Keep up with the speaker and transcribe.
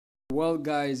Well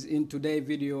guys, in today's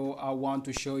video I want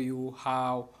to show you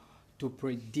how to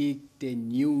predict the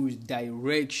news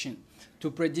direction. To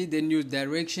predict the news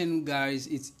direction, guys,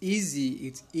 it's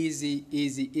easy.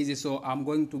 So I'm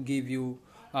going to give you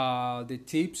the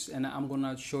tips, and I'm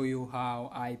gonna show you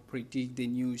how I predict the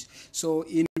news. So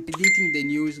in predicting the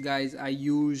news, guys, I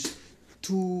use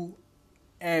two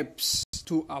apps,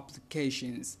 two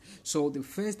applications. So the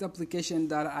first application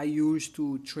that I use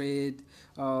to trade,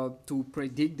 to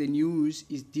predict the news,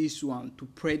 is this one, to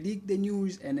predict the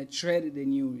news and trade the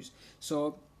news.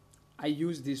 So I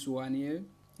use this one here.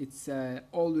 It's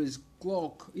always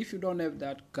clock. If you don't have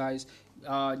that, guys,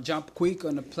 jump quick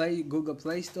on the Google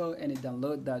Play Store and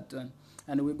download that one.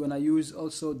 And we're gonna use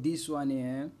also this one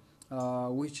here,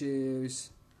 which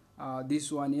is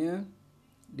this one here.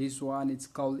 This one, it's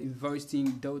called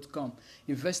investing.com.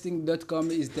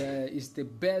 Investing.com is the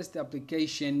best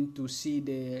application to see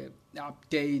the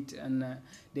update and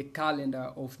the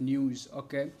calendar of news.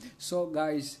 Okay, so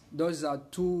guys, those are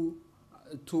two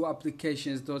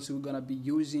applications that we're gonna be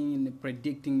using in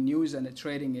predicting news and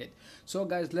trading it. So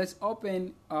guys, let's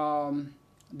open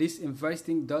this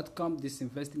investing.com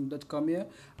here.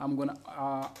 I'm gonna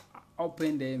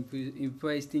open the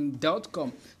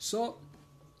investing.com.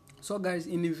 So guys,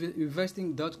 in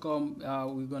investing.com,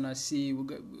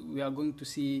 we are going to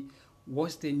see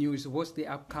what's the news, what's the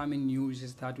upcoming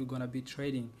news that we're gonna be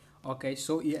trading. Okay,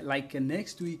 so yeah, like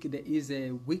next week there is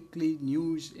a weekly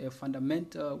news, a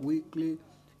fundamental week where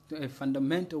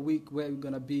we're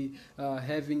gonna be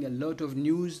having a lot of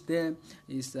news. There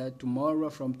is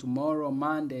from tomorrow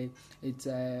Monday, it's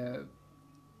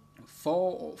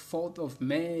 4th of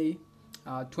May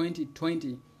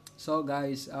 2020. So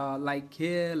guys, like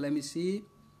here, let me see,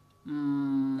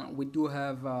 we do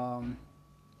have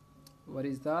what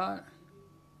is that,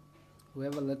 we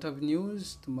have a lot of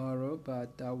news tomorrow,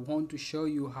 but I want to show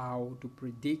you how to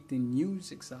predict the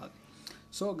news exactly.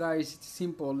 So guys, it's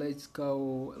simple. Let's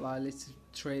go, let's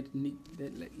trade.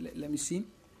 Let me see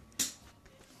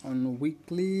on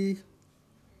weekly.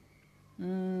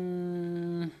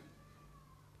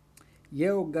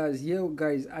 Yo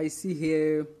guys, I see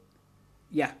here,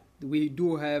 yeah, we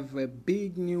do have a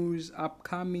big news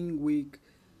upcoming week.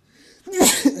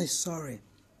 Sorry.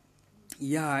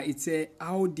 Yeah, it's a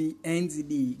Audi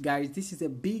NZD, guys. This is a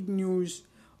big news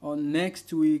on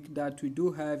next week that we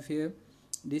do have here.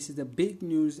 This is a big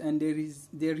news, and there is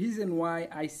the reason why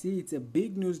I see it's a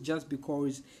big news, just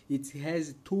because it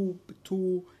has two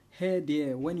head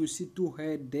here. When you see two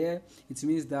head there, it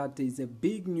means that it's a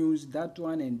big news, that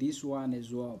one and this one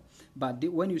as well. But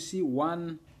when you see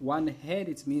one head,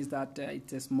 it means that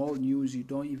it's a small news. You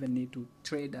don't even need to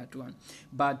trade that one.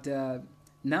 But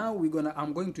now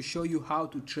I'm going to show you how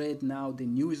to trade now the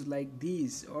news like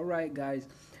this. All right, guys,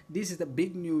 this is the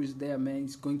big news there, man.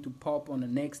 It's going to pop on the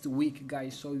next week,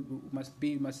 guys. So you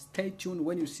must stay tuned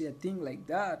when you see a thing like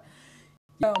that.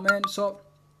 Yeah, man. So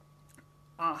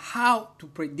how to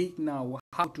predict now?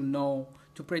 How to know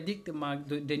to predict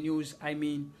the news? I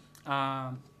mean,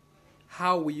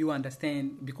 how will you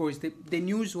understand? Because the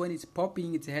news, when it's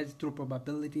popping, it has true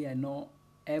probability. I know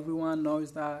everyone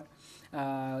knows that.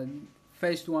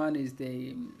 First one is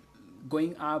the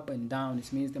going up and down.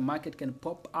 It means the market can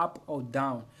pop up or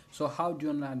down. So how do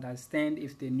you understand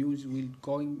if the news will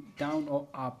going down or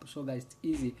up? So guys, it's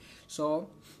easy. So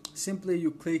simply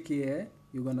you click here.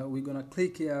 We're gonna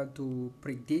click here to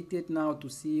predict it now, to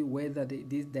see whether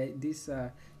this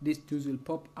news will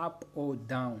pop up or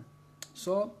down.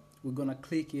 So we're gonna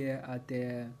click here at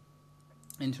the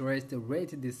interest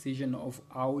rate decision of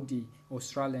Audi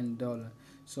Australian dollar.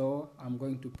 So I'm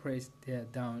going to press there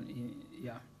down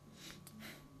yeah.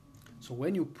 So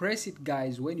when you press it,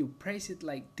 guys, when you press it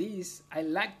like this, I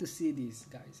like to see this,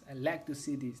 guys. I like to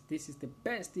see this. This is the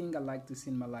best thing I like to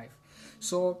see in my life.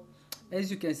 So as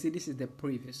you can see, this is the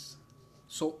previous.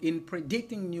 So in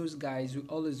predicting news, guys, we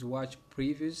always watch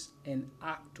previous and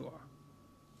actual.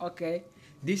 Okay,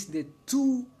 this is the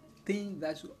two things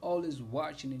that we always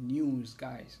watch in the news,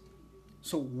 guys.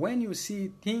 So when you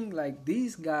see things like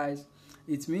this, guys,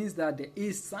 it means that there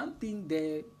is something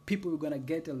there. People are gonna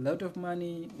get a lot of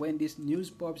money when this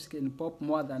news pops. Can pop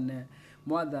more than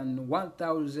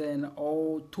 1,000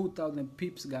 or 2,000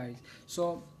 pips, guys.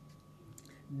 So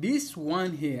this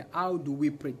one here, how do we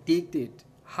predict it?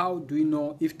 How do we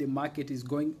know if the market is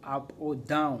going up or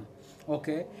down?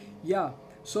 Okay, yeah.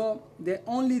 So the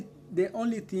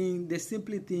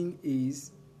simple thing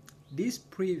is this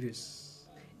previous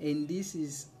and this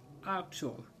is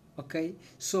actual. Okay,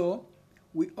 so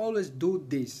we always do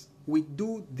this. We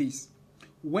do this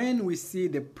when we see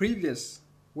the previous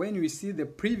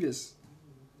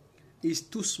is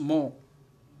too small.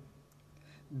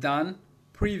 than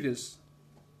previous,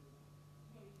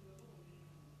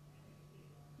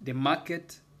 the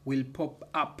market will pop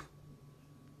up.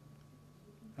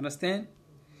 Understand?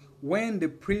 When the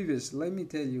previous, let me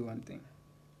tell you one thing.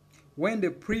 When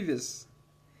the previous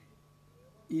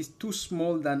is too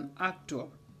small than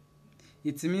actual,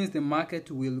 it means the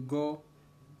market will go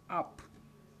up.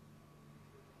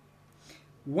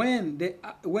 When the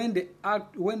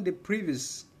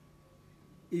previous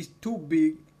is too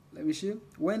big, let me see.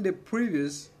 When the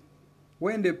previous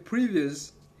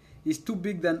is too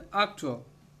big than actual,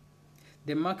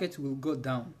 the market will go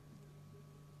down.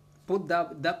 Put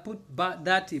that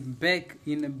back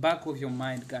in the back of your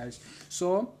mind, guys.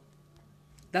 So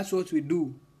that's what we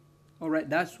do. All right,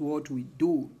 that's what we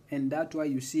do, and that's why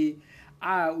you see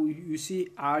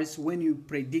us when you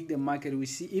predict the market. We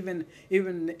see even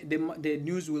the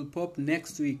news will pop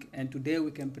next week, and today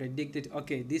we can predict it.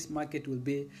 Okay, this market will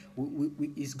be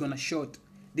is gonna short.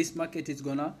 This market is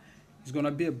gonna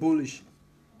be a bullish.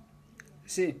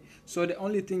 See, so the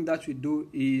only thing that we do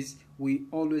is we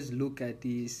always look at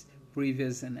this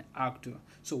previous and actual.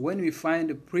 So when we find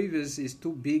the previous is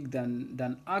too big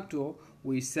than actual,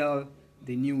 we sell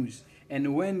the news.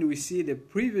 And when we see the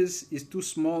previous is too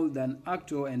small than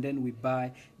actual, and then we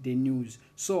buy the news.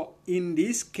 So in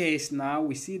this case now,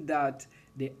 we see that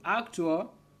the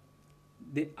actual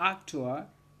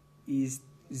is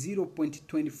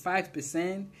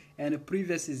 0.25% and the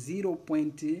previous is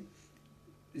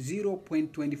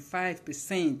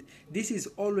 0.25%. This is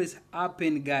always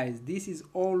happen, guys. This is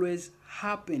always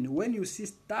happen. When you see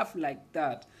stuff like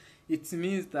that, it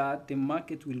means that the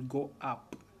market will go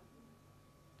up.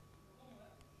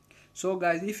 So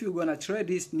guys, if you're gonna trade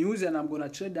this news and I'm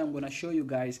gonna show you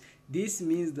guys, this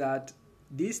means that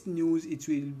this news, it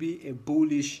will be a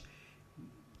bullish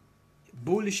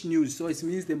news. So it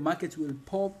means the market will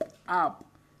pop up.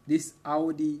 This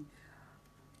Audi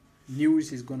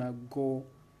news is gonna go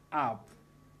up.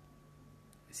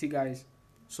 See, guys,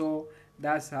 so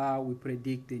that's how we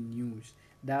predict the news.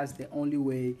 That's the only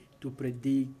way to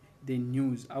predict the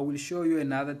news. I will show you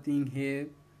another thing here.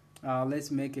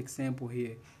 Let's make example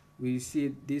here. We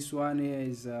see this one here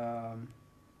is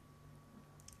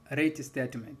rate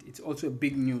statement. It's also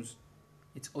big news.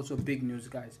 It's also big news,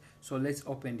 guys. So let's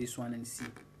open this one and see.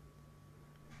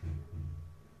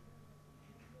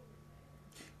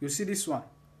 You see this one,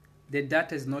 the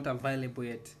data is not available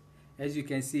yet. As you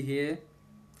can see here,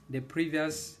 the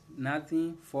previous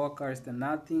nothing, forecast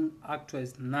nothing, actual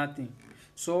is nothing.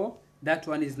 So that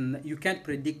one is, you can't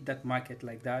predict that market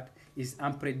like that. It's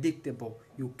unpredictable.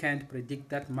 You can't predict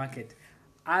that market.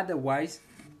 Otherwise,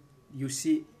 you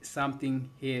see something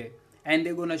here, and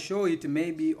they're gonna show it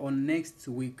maybe on next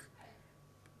week.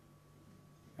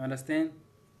 Understand?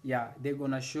 Yeah, they're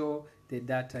gonna show the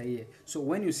data here. So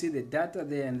when you see the data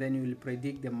there, and then you will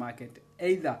predict the market.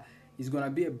 Either it's gonna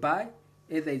be a buy,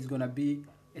 either it's gonna be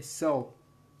a sell.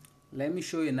 Let me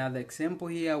show you another example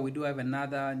here. We do have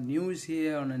another news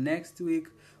here on the next week,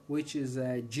 which is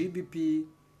GBP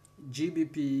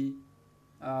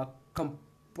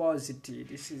composite.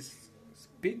 This is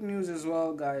big news as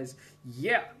well, guys.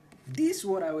 Yeah, this is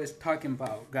what I was talking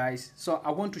about, guys. So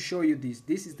I want to show you this.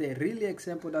 This is the really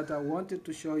example that I wanted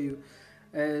to show you.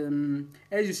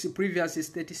 As you see, previous is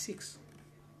 36.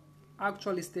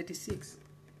 Actually, it's 36,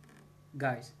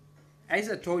 guys. As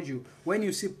I told you, when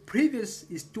you see previous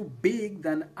is too big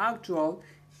than actual,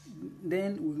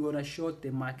 then we're gonna short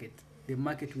the market. The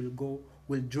market will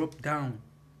drop down.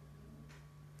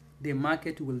 The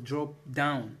market will drop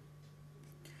down.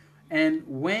 And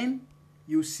when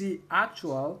you see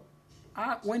actual,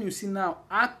 when you see now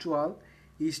actual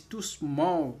is too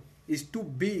small, is too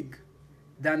big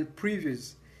than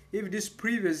previous. If this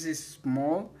previous is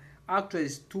small, actual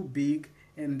is too big,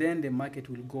 and then the market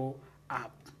will go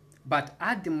up. But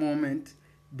at the moment,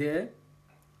 the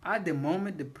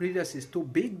previous is too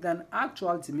big than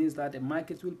actual, it means that the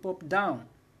market will pop down.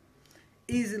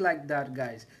 Easy like that,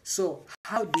 guys. So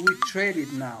how do we trade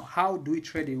it now? How do we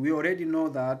trade it? We already know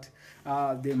that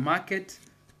the market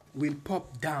will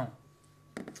pop down.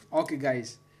 Okay,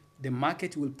 guys, the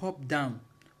market will pop down.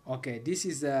 Okay, this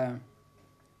is we're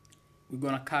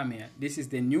gonna come here. This is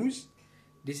the news.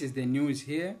 This is the news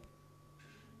here.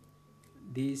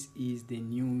 This is the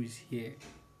news here.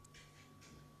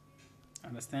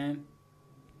 Understand?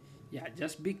 Yeah,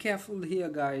 just be careful here,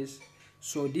 guys.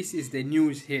 So this is the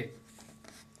news here.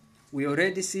 We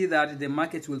already see that the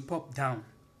market will pop down.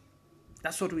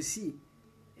 That's what we see.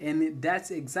 And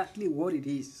that's exactly what it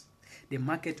is. The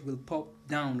market will pop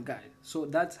down, guys. So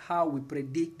that's how we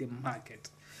predict the market.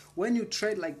 When you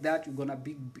trade like that,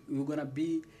 you're gonna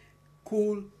be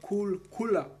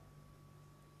cooler.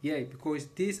 Yeah, because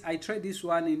this I trade this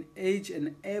one in each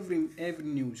and every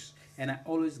news, and I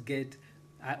always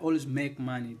make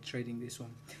money trading this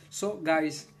one. So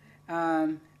guys,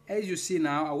 as you see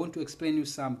now, I want to explain you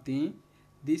something.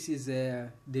 This is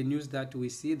the news that we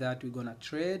see that we're gonna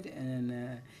trade,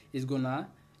 and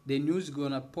the news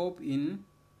gonna pop in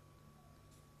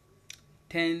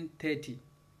 10:30,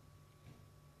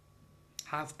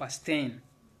 10:30.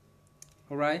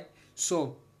 All right.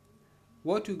 So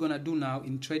what we're gonna do now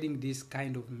in trading this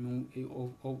kind of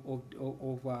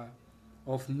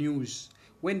news,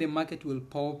 when the market will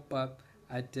pop up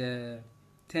at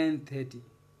 10:30,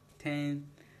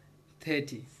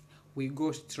 10:30, we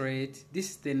go straight.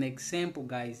 This is an example,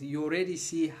 guys. You already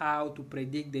see how to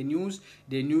predict the news.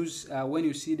 When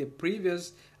you see the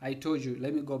previous, I told you.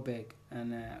 Let me go back,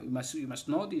 and you must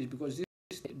know this, because this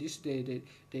the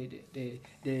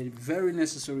very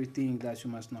necessary thing that you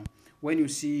must know. When you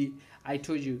see, I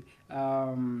told you,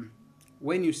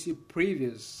 when you see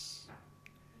previous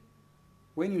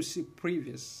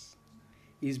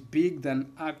is big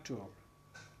than actual,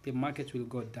 the market will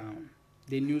go down,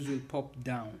 the news will pop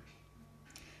down.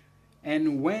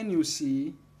 And when you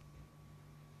see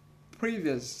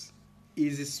previous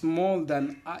is small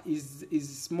than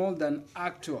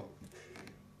actual,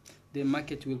 the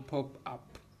market will pop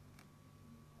up.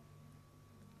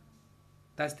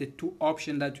 That's the two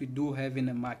options that we do have in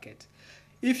the market.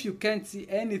 If you can't see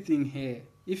anything here,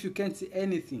 if you can't see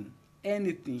anything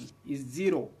is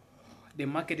zero, the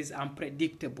market is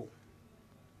unpredictable.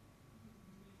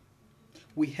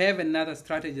 We have another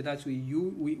strategy that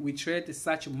we trade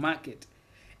such market,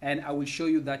 and I will show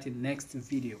you that in next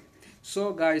video.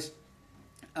 So guys,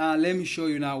 let me show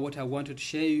you now what I wanted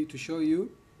to show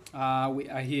you. We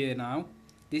are here now.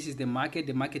 This is the market.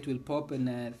 The market will pop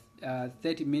in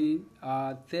 30 minutes,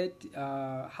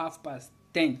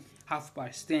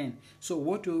 10:30. So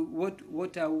what we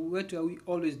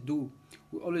always do?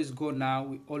 We always go now.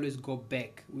 We always go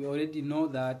back. We already know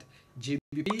that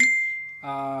GBP.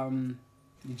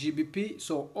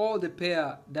 So all the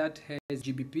pair that has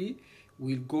GBP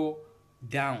will go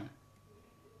down.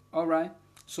 All right.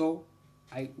 So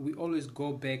we always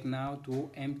go back now to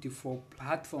MT4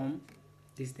 platform.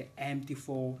 This is the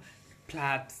MT4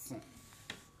 platform.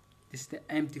 This is the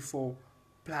MT4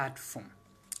 platform.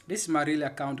 This is my real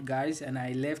account, guys, and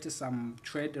I left some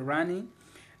trade running,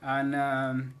 and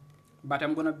but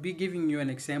I'm gonna be giving you an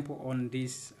example on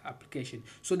this application.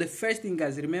 So the first thing,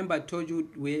 guys, remember I told you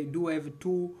we do have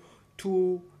two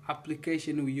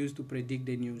applications we use to predict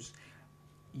the news.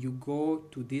 You go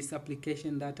to this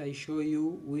application that I show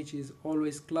you, which is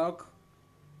Always Clock.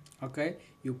 Okay,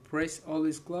 you press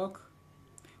Always Clock.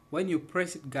 When you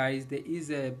press it, guys, there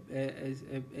is a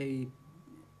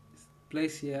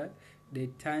place here. They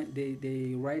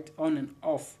write on and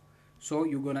off. So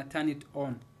you're gonna turn it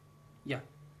on. Yeah.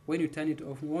 When you turn it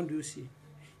off, what do you see?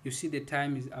 You see the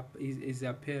time is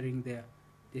appearing there.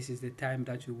 This is the time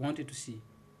that you wanted to see.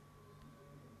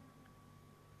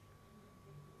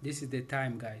 This is the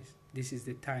time, guys. This is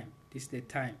the time. This is the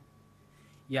time.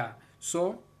 Yeah.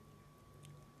 So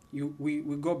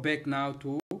we go back now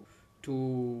to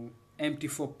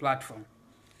MT4 platform.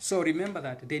 So remember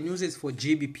that the news is for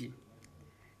GBP,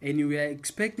 and we are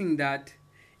expecting that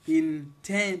in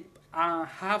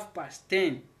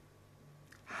 10:30,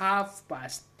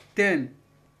 10:30,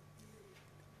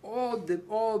 all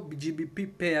GBP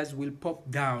pairs will pop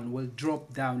down, will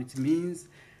drop down. It means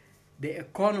the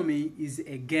economy is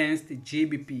against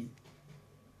GBP.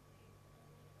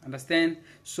 Understand?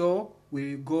 So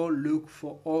we go look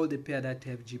for all the pair that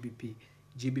have GBP.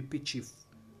 GBP Chief,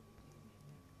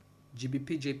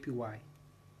 GBP JPY.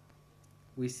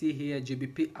 We see here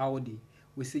GBP Audi.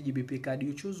 We see GBP CAD.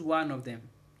 You choose one of them.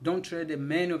 Don't trade the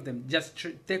many of them. Just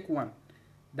take one.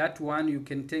 That one you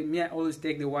can take. Me, I always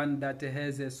take the one that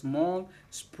has a small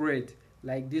spread.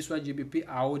 Like this one, GBP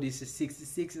Audi is a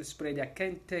 66 spread. I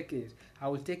can't take it. I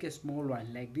will take a small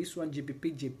one. Like this one,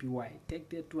 GBP JPY. Take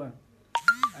that one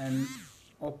and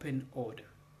open order.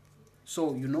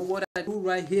 So you know what I do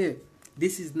right here?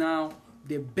 This is now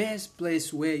the best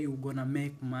place where you're gonna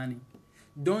make money.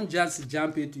 Don't just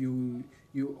jump it. You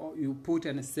put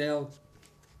and sell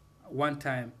one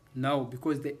time. No,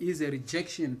 because there is a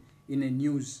rejection in a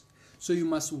news. So you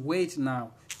must wait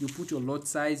now. You put your lot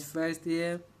size first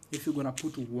here. If you're gonna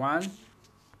put one,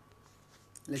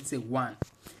 let's say one,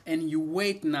 and you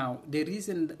wait now. The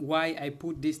reason why I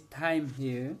put this time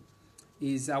here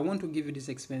is I want to give you this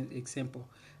example.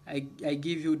 I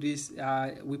give you this.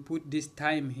 We put this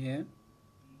time here.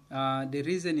 The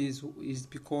reason is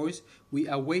because we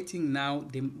are waiting now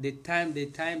the time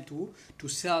to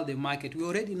sell the market. We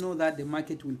already know that the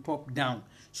market will pop down,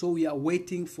 so we are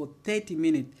waiting for 30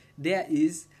 minutes. There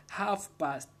is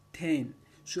 10:30,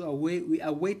 so we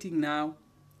are waiting now.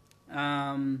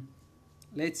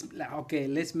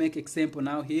 Let's make example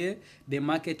now. Here the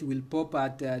market will pop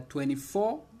at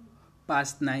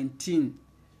 19.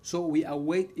 So we are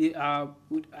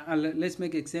let's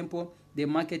make example. The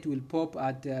market will pop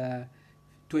at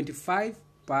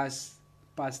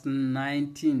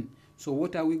 19. So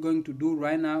what are we going to do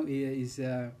right now is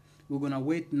we're gonna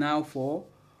wait now for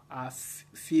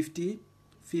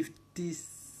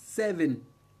 57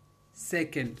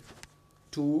 seconds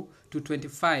to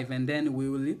 25, and then we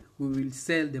will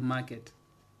sell the market.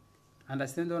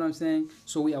 Understand what I'm saying?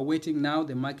 So we are waiting now.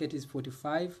 The market is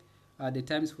 45. The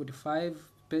time is 45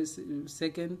 per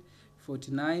second,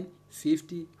 49,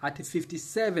 50, at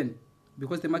 57,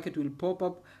 because the market will pop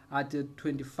up at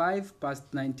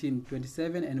 19,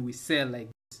 27, and we sell like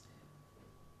this.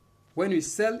 When we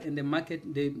sell in the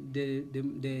market,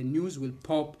 the news will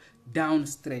pop down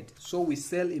straight. So we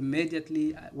sell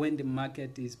immediately when the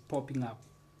market is popping up.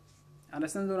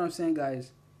 Understand what I'm saying,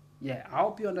 guys? Yeah, I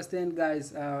hope you understand,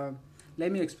 guys.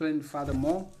 Let me explain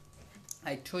furthermore.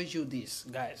 I told you this,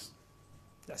 guys.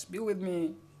 Just be with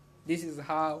me. This is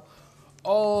how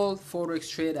all forex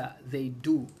trader they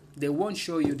do. They won't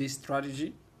show you this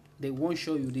strategy. They won't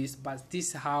show you this, but this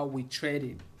is how we trade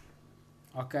it.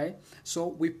 Okay, so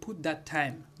we put that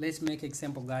time. Let's make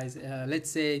example, guys. Let's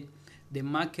say the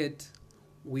market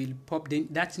will pop.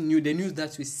 That's new. The news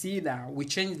that we see now. We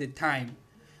change the time.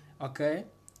 Okay,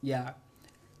 yeah.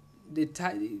 The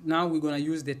time now we're gonna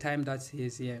use the time that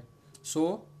is here.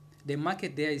 So the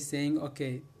market there is saying,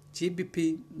 okay, the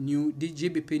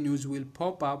GBP news will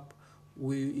pop up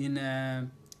in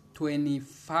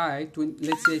 25,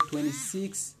 let's say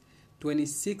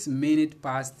 26 minutes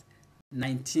past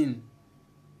 19.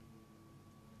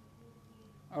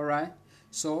 All right,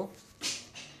 so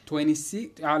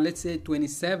 26, let's say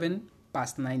 27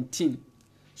 past 19.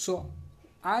 So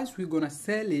as we're gonna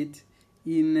sell it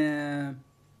in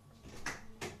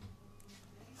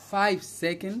 5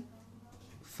 seconds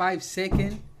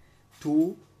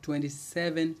to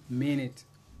 27 minutes,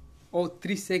 or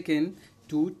 3 seconds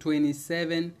to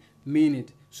 27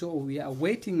 minutes. So we are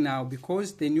waiting now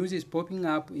because the news is popping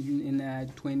up in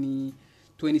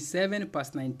 27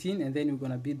 past 19, and then we're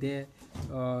gonna be there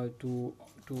to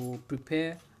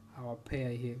prepare our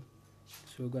pair here.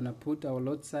 So we're gonna put our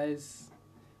lot size,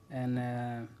 and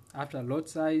after lot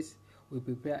size we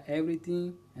prepare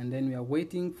everything, and then we are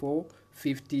waiting for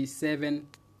 57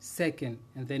 seconds,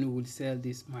 and then we will sell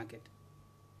this market.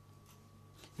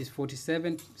 It's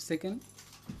 47 seconds,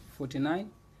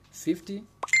 49, 50,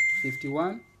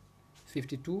 51,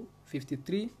 52,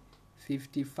 53,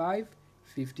 55,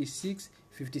 56,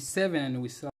 57, and we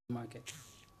sell the market.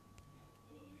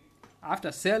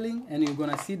 After selling, and you're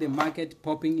gonna see the market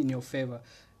popping in your favor,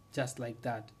 just like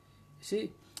that.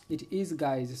 See, it is,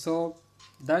 guys. So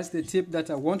that's the tip that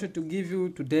I wanted to give you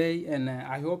today, and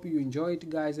I hope you enjoy it,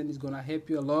 guys, and it's gonna help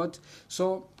you a lot.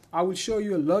 So I will show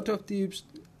you a lot of tips,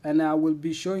 and I will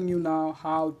be showing you now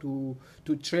how to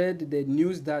trade the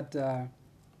news that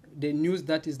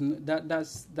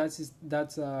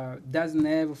doesn't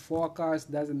have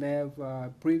forecast, doesn't have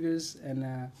previous,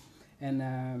 and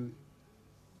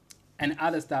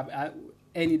other stuff,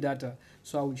 any data.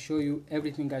 So I will show you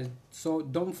everything, guys. So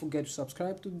don't forget to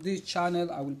subscribe to this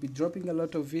channel. I will be dropping a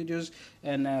lot of videos,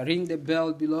 and ring the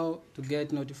bell below to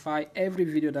get notified every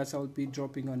video that I will be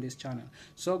dropping on this channel.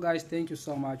 So guys, thank you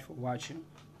so much for watching.